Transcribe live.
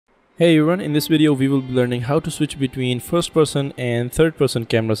Hey everyone, in this video we will be learning how to switch between first person and third person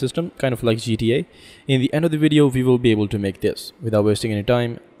camera system, kind of like GTA. In the end of the video we will be able to make this. Without wasting any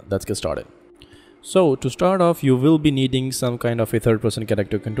time, let's get started. So to start off, you will be needing some kind of a third person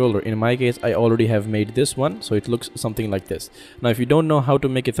character controller. In my case, I already have made this one, so it looks something like this. Now if you don't know how to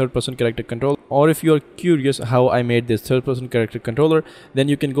make a third person character controller, or if you are curious how I made this third person character controller, then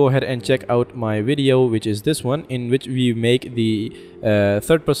you can go ahead and check out my video, which is this one, in which we make the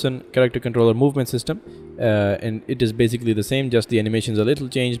third person character controller movement system. And it is basically the same, just the animations are a little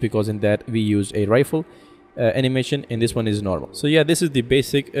changed because in that we used a rifle animation, and this one is normal. So yeah, this is the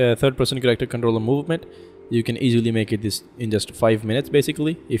basic third person character controller movement. You can easily make it this in just 5 minutes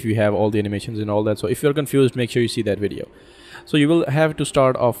basically, if you have all the animations and all that. So if you're confused, make sure you see that video. So you will have to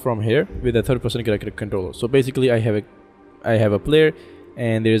start off from here with a third person character controller. So basically I have a player,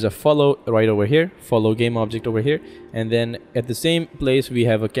 and there is a follow right over here, follow game object over here, and then at the same place we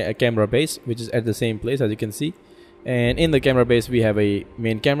have a camera base, which is at the same place as you can see. And in the camera base we have a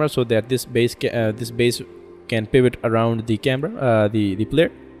main camera, so that this base can pivot around the camera, the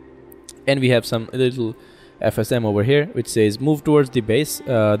player. And we have some little FSM over here which says move towards the base,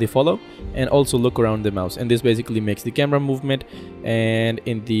 the follow, and also look around the mouse, and this basically makes the camera movement. And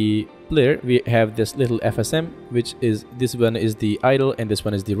in the player we have this little FSM, which is, this one is the idle and this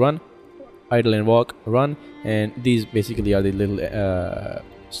one is the run, idle and walk, run, and these basically are the little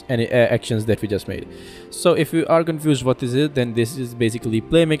actions that we just made. So if you are confused what this is, then this is basically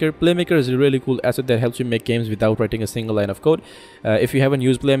Playmaker. Playmaker is a really cool asset that helps you make games without writing a single line of code. If you haven't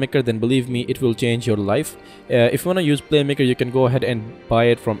used Playmaker, then believe me, it will change your life. If you want to use Playmaker, you can go ahead and buy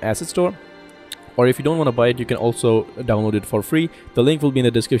it from Asset Store, or if you don't want to buy it, you can also download it for free. The link will be in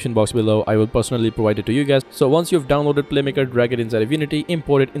the description box below. I will personally provide it to you guys. So once you've downloaded Playmaker, drag it inside of Unity,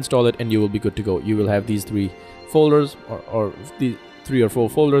 import it, install it, and you will be good to go. You will have these 3 folders, or the 3 or 4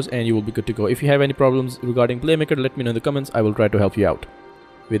 folders, and you will be good to go. If you have any problems regarding Playmaker, let me know in the comments. I will try to help you out.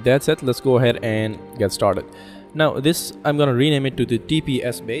 With that said, let's go ahead and get started. Now this, I'm gonna rename it to the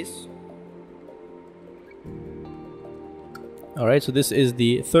TPS base. Alright, so this is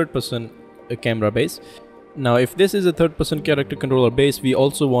the third person camera base. Now if this is a third person character controller base, we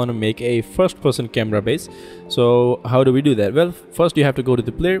also want to make a first person camera base. So how do we do that? Well, first you have to go to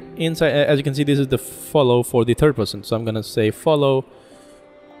the player. Inside, as you can see, this is the follow for the third person, so I'm gonna say follow.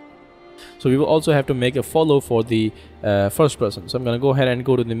 So we will also have to make a follow for the first person, so I'm gonna go ahead and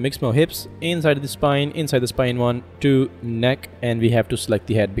go to the Mixmo hips, inside the spine 1 to neck, and we have to select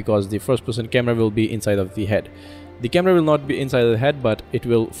the head because the first person camera will be inside of the head. The camera will not be inside of the head, but it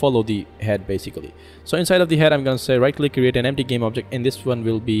will follow the head basically. So inside of the head, I'm gonna say right click, create an empty game object, and this one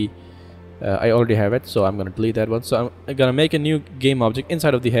will be I already have it, so I'm gonna delete that one. So I'm gonna make a new game object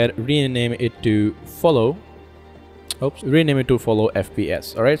inside of the head, rename it to follow. Oops, rename it to follow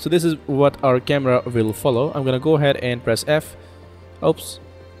FPS. Alright, so this is what our camera will follow. I'm gonna go ahead and press F. Oops,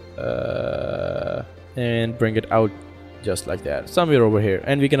 and bring it out just like that, somewhere over here,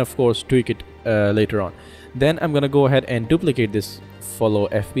 and we can of course tweak it later on. Then I'm gonna go ahead and duplicate this follow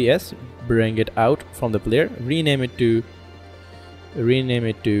FPS, bring it out from the player, rename it to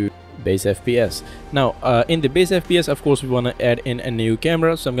base FPS. Now in the base FPS, of course, we want to add in a new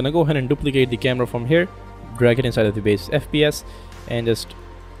camera, so I'm gonna go ahead and duplicate the camera from here, drag it inside of the base FPS, and just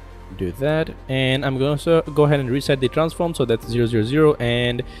do that. And I'm going to go ahead and reset the transform, so that's 000,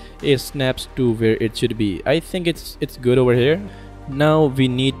 and it snaps to where it should be. I think it's good over here. Now we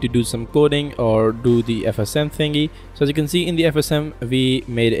need to do some coding or do the FSM thingy. So as you can see in the FSM, we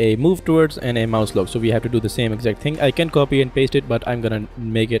made a move towards and a mouse look, so we have to do the same exact thing. I can copy and paste it, but I'm gonna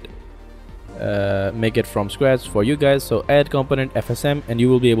make it from scratch for you guys. So add component FSM, and you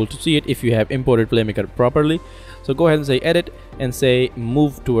will be able to see it if you have imported Playmaker properly. So go ahead and say edit and say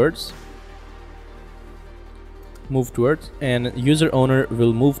move towards, and user owner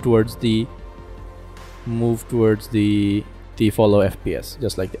will move towards the follow FPS,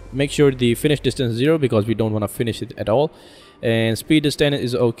 just like that. Make sure the finish distance is 0 because we don't want to finish it at all, and speed is 10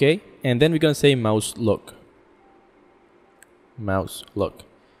 is okay. And then we're gonna say mouse look,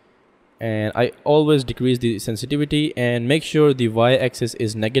 and I always decrease the sensitivity and make sure the y-axis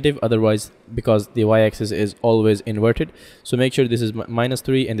is negative, otherwise, because the y-axis is always inverted. So make sure this is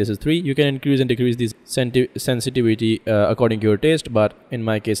 -3 and this is 3. You can increase and decrease this sensitivity according to your taste, but in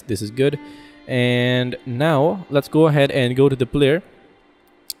my case this is good. And now let's go ahead and go to the player,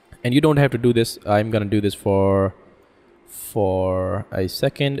 and you don't have to do this. I'm gonna do this for a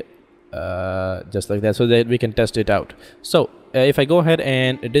second, just like that, so that we can test it out. So if I go ahead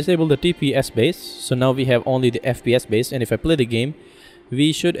and disable the TPS base, so now we have only the FPS base, and if I play the game,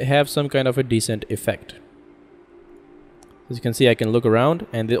 we should have some kind of a decent effect. As you can see, I can look around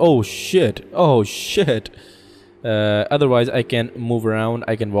and oh shit, otherwise I can move around,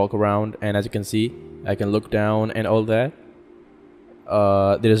 I can walk around, and as you can see, I can look down and all that.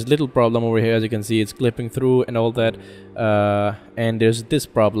 There's little problem over here. As you can see, it's clipping through and all that, and there's this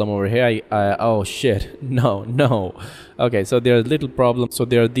problem over here. Oh shit, no. Okay, so there are little problems. So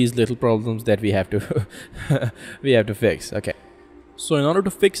there are these little problems that we have to we have to fix. Okay, so in order to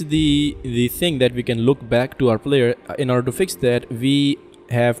fix the thing that we can look back to our player, in order to fix that, we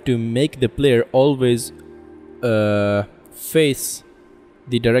have to make the player always face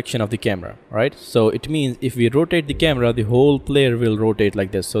the direction of the camera, right? So it means if we rotate the camera, the whole player will rotate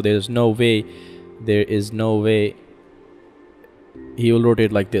like this. So there is no way he will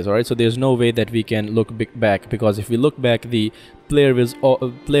rotate like this. All right, so there's no way that we can look back, because if we look back, the player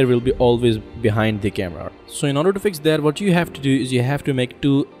will be always behind the camera. So in order to fix that, what you have to do is you have to make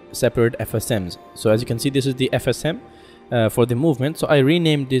two separate FSMs. So as you can see, this is the FSM for the movement. So I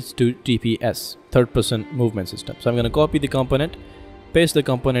renamed this to TPS, third person movement system. So I'm going to copy the component, paste the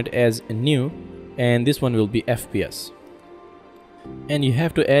component as new, and this one will be FPS. And you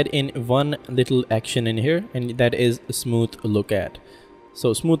have to add in one little action in here, and that is smooth look at.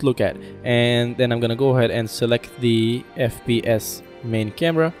 So smooth look at, and then I'm gonna go ahead and select the FPS main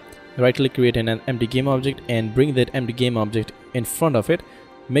camera, right click, create an empty game object, and bring that empty game object in front of it.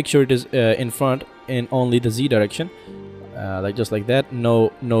 Make sure it is in front in only the Z direction, like just like that,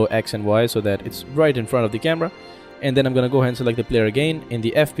 no X and Y, so that it's right in front of the camera. And then I'm gonna go ahead and select the player again. In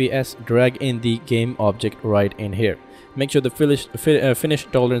the FPS, drag in the game object right in here. Make sure the finish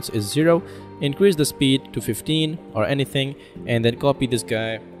tolerance is 0. Increase the speed to 15 or anything, and then copy this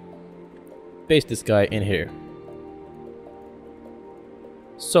guy, paste this guy in here.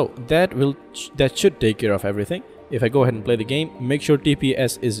 So that should take care of everything. If I go ahead and play the game, make sure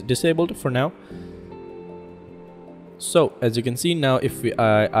TPS is disabled for now. So as you can see now, if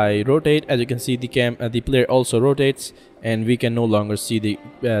I rotate, as you can see, the player also rotates, and we can no longer see the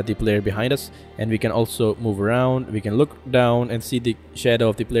player behind us, and we can also move around. We can look down and see the shadow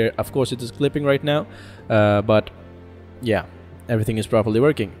of the player. Of course, it is clipping right now, but yeah, everything is properly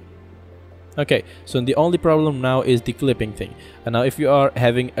working. Okay, so the only problem now is the clipping thing. And now if you are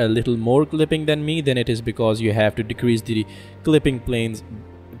having a little more clipping than me, then it is because you have to decrease the clipping planes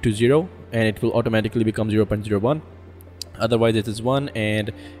to 0, and it will automatically become 0.01. Otherwise it is 1,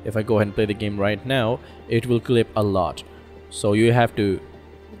 and if I go ahead and play the game right now, it will clip a lot. So you have to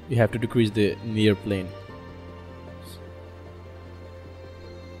decrease the near plane.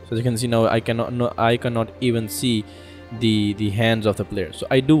 So as you can see now, I cannot even see the hands of the player. So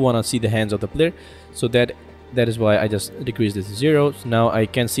I do want to see the hands of the player, so that is why I just decrease this to 0. So now I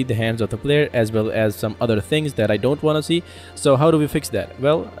can see the hands of the player as well as some other things that I don't want to see. So how do we fix that?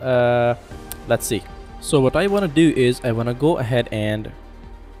 Well, let's see. So what I want to do is I want to go ahead and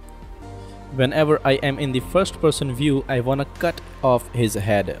whenever I am in the first person view, I want to cut off his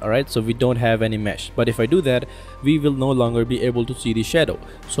head. Alright, so we don't have any mesh, but if I do that, we will no longer be able to see the shadow.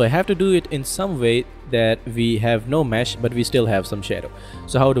 So I have to do it in some way that we have no mesh but we still have some shadow.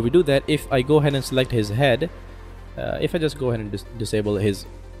 So how do we do that? If I go ahead and select his head, if I just go ahead and disable his,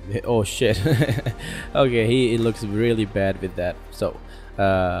 oh shit. Okay, he looks really bad with that. So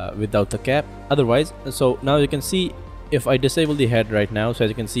without the cap. Otherwise, so now you can see if I disable the head right now, so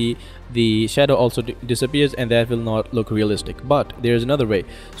as you can see, the shadow also disappears, and that will not look realistic. But there's another way.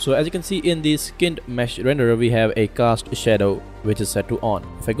 So as you can see in the skinned mesh renderer, we have a cast shadow which is set to on.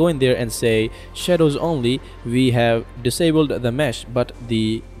 If I go in there and say shadows only, we have disabled the mesh, but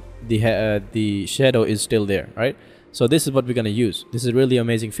the shadow is still there, right? So this is what we're gonna use. This is a really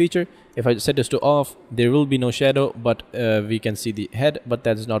amazing feature. If I set this to off, there will be no shadow, but we can see the head, but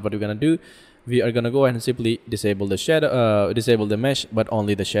that is not what we're gonna do. We are gonna go ahead and simply disable the shadow, disable the mesh, but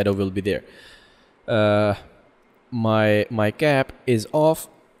only the shadow will be there. My cap is off.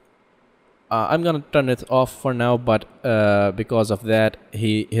 I'm gonna turn it off for now, but because of that,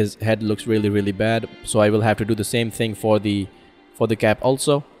 his head looks really bad. So I will have to do the same thing for the cap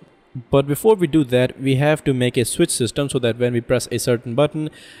also. But before we do that, we have to make a switch system so that when we press a certain button,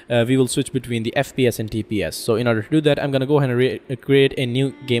 we will switch between the FPS and TPS. So in order to do that, I'm going to go ahead and create a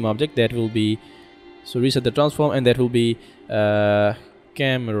new game object that will be, so reset the transform, and that will be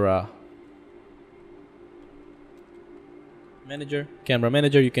camera manager.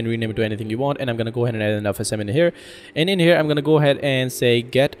 You can rename it to anything you want, and I'm going to go ahead and add an FSM in here. And in here, I'm going to go ahead and say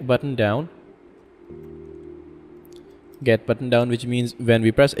get button down. Get button down, which means when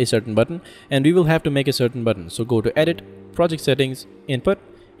we press a certain button, and we will have to make a certain button. So go to edit, project settings, input,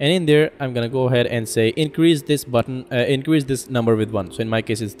 and in there I'm gonna go ahead and say increase this button, increase this number with 1. So in my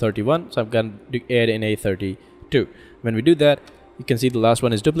case it's 31, so I'm gonna add in a 32. When we do that, you can see the last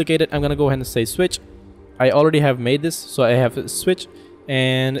one is duplicated. I'm gonna go ahead and say switch. I already have made this, so I have a switch,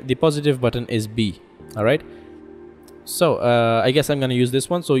 and the positive button is B. All right. So I guess I'm gonna use this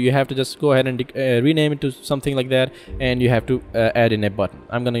one. So you have to just go ahead and rename it to something like that, and you have to add in a button.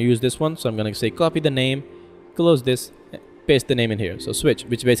 I'm gonna use this one, so I'm gonna say copy the name, close this, paste the name in here. So switch,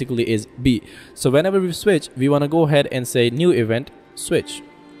 which basically is B. So whenever we switch, we want to go ahead and say new event switch.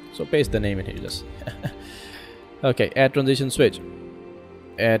 So paste the name in here just. Okay, add transition switch,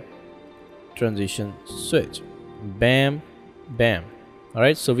 add transition switch, bam, bam. All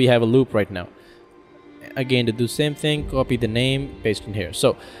right, so we have a loop right now. Again, to do same thing, copy the name, paste in here.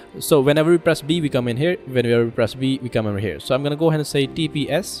 So whenever we press B, we come in here. Whenever we press B, we come over here. So I'm gonna go ahead and say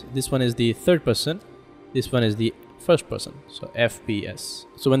TPS. This one is the third person, this one is the first person, so FPS.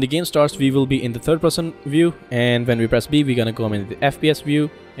 So when the game starts, we will be in the third person view, and when we press B, we're gonna come in the FPS view,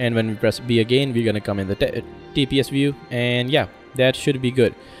 and when we press B again, we're gonna come in the TPS view, and yeah, that should be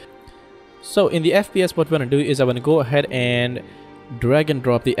good. So in the FPS, what we're gonna do is I want to go ahead and drag and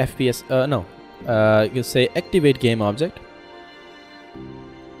drop the FPS. You say activate game object.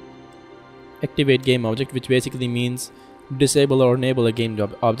 Activate game object, which basically means disable or enable a game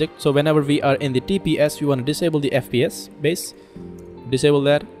object. So whenever we are in the TPS, we want to disable the FPS base, disable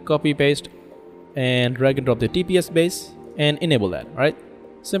that, copy paste, and drag and drop the TPS base and enable that. All right,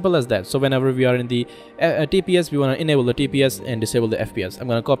 simple as that. So whenever we are in the TPS, we want to enable the TPS and disable the FPS. I'm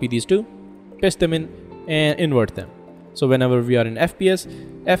going to copy these two, paste them in, and invert them. So whenever we are in FPS,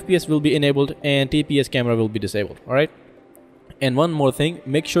 FPS will be enabled and TPS camera will be disabled. All right. And one more thing,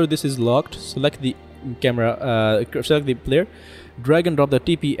 make sure this is locked. Select the camera, select the player, drag and drop the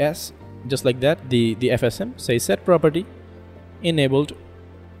TPS just like that, the FSM, say set property enabled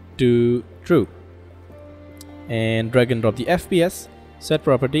to true, and drag and drop the FPS, set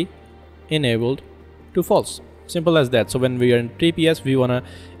property enabled to false. Simple as that. So when we are in TPS, we want to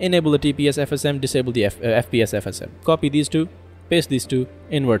enable the TPS FSM, disable the FPS FSM. Copy these two, paste these two,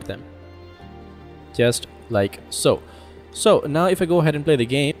 invert them just like so. So now if I go ahead and play the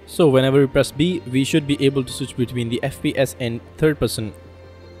game, so whenever we press B, we should be able to switch between the FPS and third person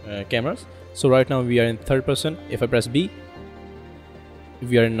cameras. So right now we are in third person. If I press B,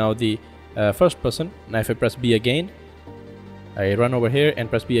 we are in now the first person. Now if I press B again, I run over here and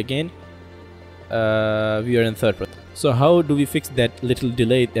press B again, we are in third person. So how do we fix that little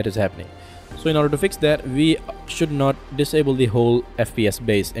delay that is happening? So in order to fix that, we should not disable the whole FPS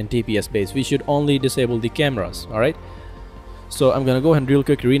base and TPS base. We should only disable the cameras. All right. So I'm gonna go ahead and real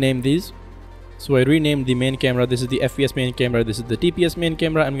quick rename these. So I renamed the main camera. This is the FPS main camera. This is the TPS main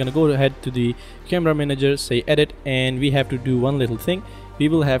camera. I'm gonna go ahead to the camera manager, say edit, and we have to do one little thing. We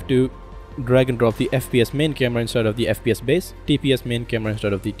will have to drag and drop the FPS main camera instead of the FPS base, TPS main camera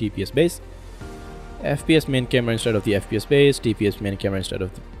instead of the TPS base, FPS main camera instead of the FPS base, TPS main camera instead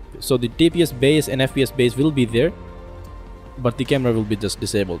of the... So the TPS base and FPS base will be there, but the camera will be just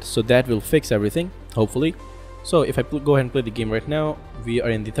disabled. So that will fix everything, hopefully. So if I go ahead and play the game right now, we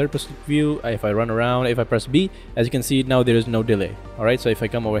are in the third person view. If I run around, if I press B, as you can see now there is no delay. All right, so if I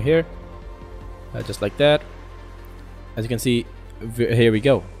come over here, just like that, as you can see, here we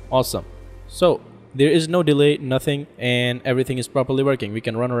go. Awesome. So there is no delay, nothing, and everything is properly working. We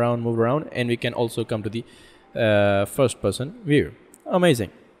can run around, move around, and we can also come to the first person view.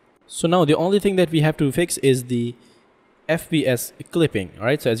 Amazing. So now the only thing that we have to fix is the FPS clipping. All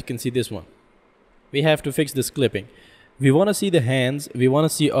right, so as you can see this one, we have to fix this clipping. We want to see the hands, we want to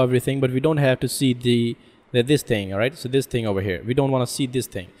see everything, but we don't have to see this thing. All right, so this thing over here, we don't want to see this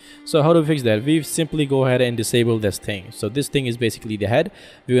thing. So how do we fix that? We simply go ahead and disable this thing. So this thing is basically the head.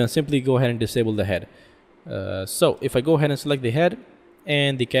 We're going to simply go ahead and disable the head. So if I go ahead and select the head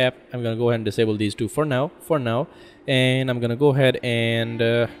and the cap, I'm going to go ahead and disable these two for now, and I'm going to go ahead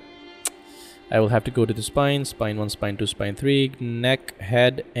and I will have to go to the spine 1, spine 2, spine 3, neck,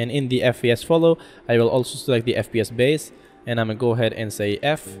 head, and in the FPS follow, I will also select the FPS base, and I'm gonna go ahead and say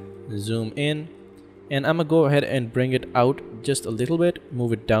F, zoom in, and I'm gonna go ahead and bring it out just a little bit,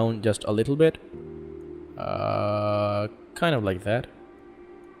 move it down just a little bit, kind of like that,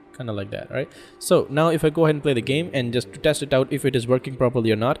 right? So now if I go ahead and play the game, and just to test it out if it is working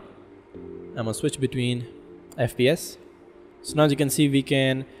properly or not, I'm gonna switch between FPS. So now as you can see, we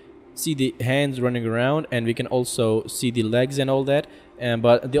can see the hands running around, and we can also see the legs and all that,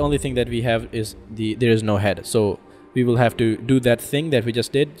 but the only thing that we have is there is no head. So we will have to do that thing that we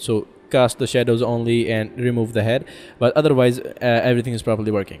just did, so cast the shadows only and remove the head, but otherwise everything is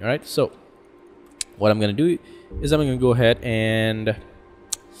properly working. All right, so what I'm gonna do is I'm gonna go ahead and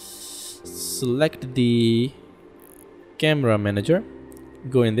select the camera manager,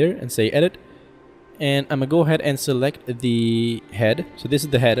 go in there and say edit, and I'm gonna go ahead and select the head. So this is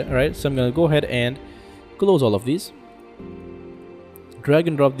the head, alright? So I'm gonna go ahead and close all of these, drag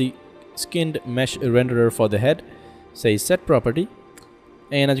and drop the skinned mesh renderer for the head, say set property,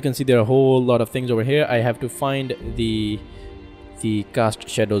 and as you can see there are a whole lot of things over here. I have to find the cast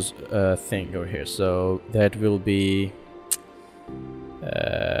shadows thing over here, so that will be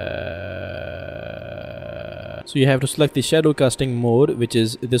so you have to select the shadow casting mode, which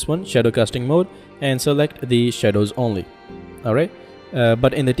is this one, shadow casting mode, and select the shadows only. Alright,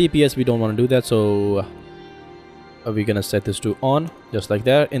 but in the TPS we don't want to do that, so we're gonna set this to on, just like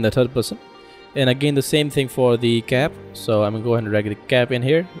that, in the third person. And again the same thing for the cap, so I'm gonna go ahead and drag the cap in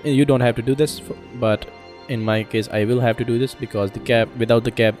here. You don't have to do this, but in my case I will have to do this because the cap, without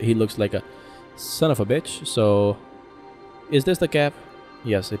the cap he looks like a son of a bitch. So is this the cap?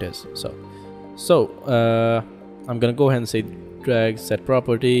 Yes, it is. So I'm gonna go ahead and say drag set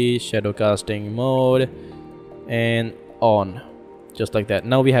property, shadow casting mode, and on, just like that.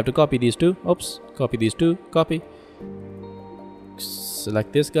 Now we have to copy these two. Oops, copy these two, copy,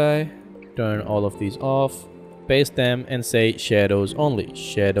 select this guy, turn all of these off, paste them, and say shadows only,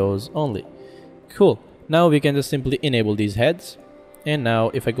 shadows only. Cool. Now we can just simply enable these heads, and now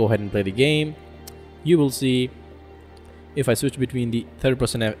if I go ahead and play the game, you will see if I switch between the third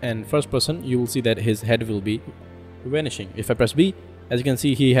person and first person, you will see that his head will be vanishing. If I press B, as you can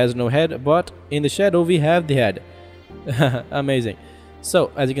see he has no head, but in the shadow we have the head. Amazing.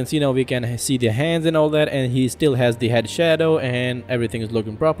 So as you can see now we can see the hands and all that, and he still has the head shadow and everything is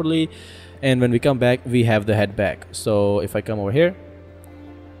looking properly, and when we come back we have the head back. So if I come over here,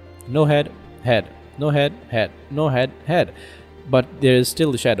 no head, head, no head, head, no head, head, but there is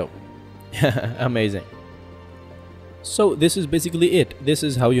still the shadow. Amazing. So this is basically it. This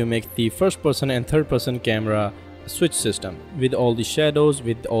is how you make the first person and third person camera switch system, with all the shadows,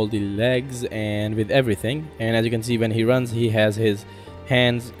 with all the legs, and with everything. And as you can see when he runs he has his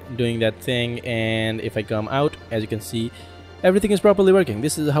hands doing that thing, and if I come out, as you can see everything is properly working.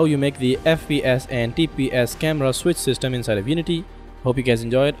 This is how you make the FPS and TPS camera switch system inside of Unity. Hope you guys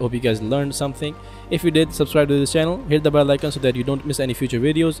enjoyed, hope you guys learned something. If you did, subscribe to this channel, hit the bell icon so that you don't miss any future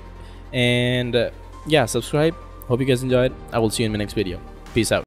videos, and yeah, subscribe. Hope you guys enjoyed. I will see you in my next video. Peace out.